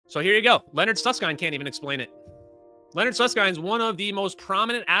So here you go. Leonard Susskind can't even explain it. Leonard Susskind is one of the most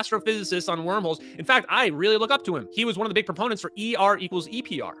prominent astrophysicists on wormholes. In fact, I really look up to him. He was one of the big proponents for ER equals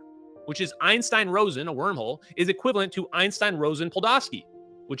EPR, which is Einstein-Rosen, a wormhole, is equivalent to Einstein-Rosen-Podolsky,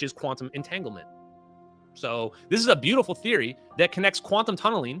 which is quantum entanglement. So this is a beautiful theory that connects quantum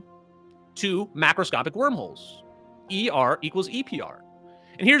tunneling to macroscopic wormholes. ER equals EPR.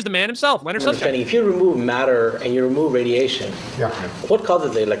 And here's the man himself, Leonard Susskind. If you remove matter and you remove radiation, what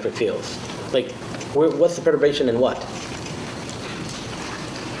causes the electric fields? Like, what's the perturbation in what?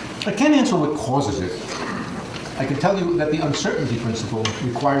 I can't answer what causes it. I can tell you that the uncertainty principle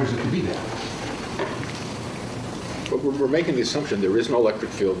requires it to be there. But we're making the assumption there is no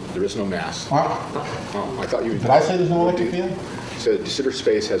electric field, there is no mass. Oh, I thought you. Did I say there's no electric field? So de Sitter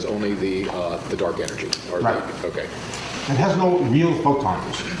space has only the dark energy. Right. Okay. It has no real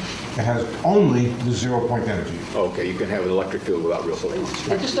photons. It has only the 0-point energy. Okay, you can have an electric field without real photons.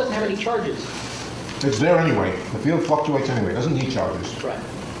 It just doesn't have any charges. It's there anyway. The field fluctuates anyway. It doesn't need charges. Right.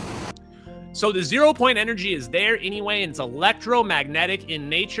 So the 0-point energy is there anyway, and it's electromagnetic in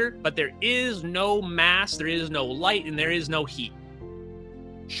nature, but there is no mass, there is no light, and there is no heat.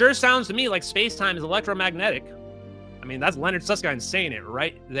 Sure sounds to me like space-time is electromagnetic. I mean, that's Leonard Susskind saying it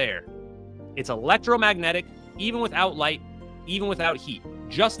right there. It's electromagnetic, even without light, even without heat.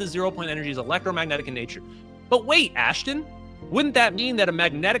 Just the 0-point energy is electromagnetic in nature. But wait, Ashton, wouldn't that mean that a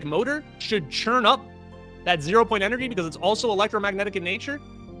magnetic motor should churn up that 0-point energy because it's also electromagnetic in nature?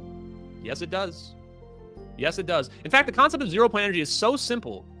 Yes, it does. Yes, it does. In fact, the concept of 0-point energy is so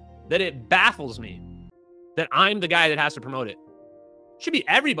simple that it baffles me that I'm the guy that has to promote it. Should be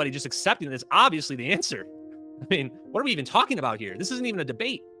everybody just accepting this, obviously, the answer. I mean, what are we even talking about here? This isn't even a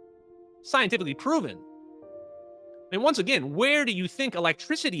debate. Scientifically proven. I mean, once again, where do you think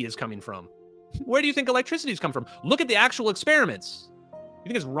electricity is coming from? Where do you think electricity has come from? Look at the actual experiments. You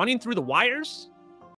think it's running through the wires?